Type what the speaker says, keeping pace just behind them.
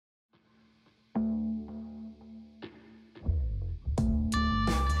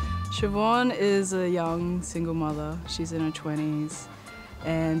Shevorne is a young single mother. She's in her 20s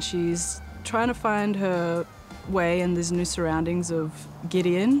and she's trying to find her way in these new surroundings of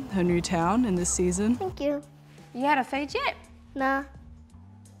Gideon, her new town in this season. Thank you. You had a feed yet? Nah.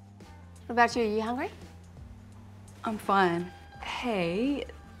 What about you? Are you hungry? I'm fine. Hey,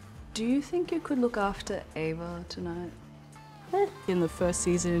 do you think you could look after Ava tonight? In the first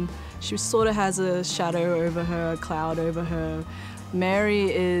season, she sort of has a shadow over her, a cloud over her.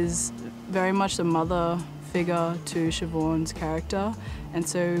 Mary is very much the mother figure to Shevorne's character, and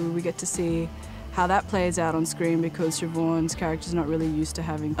so we get to see how that plays out on screen because Shevorne's character is not really used to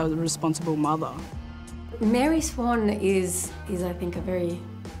having a responsible mother. Mary Swan is I think, a very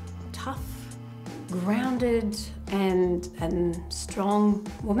tough, grounded and strong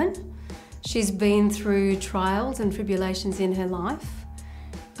woman. She's been through trials and tribulations in her life,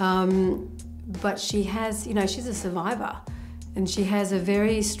 but she has, she's a survivor, and she has a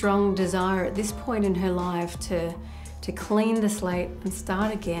very strong desire at this point in her life to clean the slate and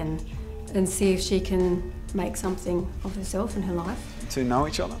start again and see if she can make something of herself in her life. To know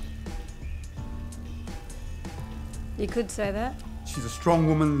each other? You could say that. She's a strong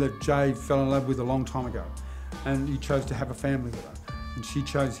woman that Jay fell in love with a long time ago, and he chose to have a family with her, and she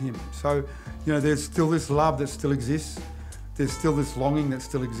chose him. So, there's still this love that still exists. There's still this longing that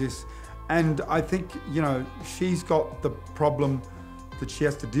still exists. And I think, she's got the problem that she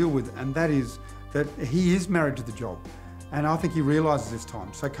has to deal with, and that is that he is married to the job. And I think he realises this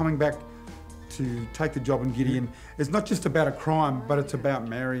time. So coming back to take the job in Gideon is not just about a crime, but it's about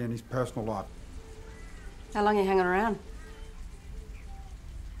Mary and his personal life. How long are you hanging around?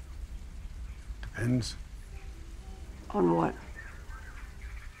 Depends. On what?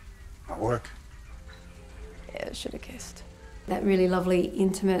 My work. Yeah, I should have guessed. That really lovely,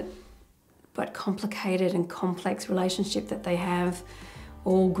 intimate, but complicated and complex relationship that they have,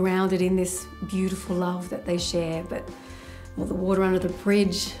 all grounded in this beautiful love that they share, but all the water under the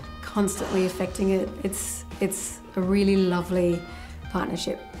bridge constantly affecting it. It's a really lovely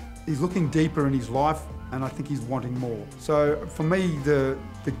partnership. He's looking deeper in his life, and I think he's wanting more. So for me, the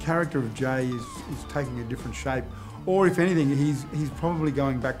character of Jay is taking a different shape, or if anything, he's probably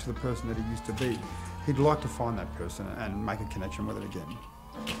going back to the person that he used to be. He'd like to find that person and make a connection with it again.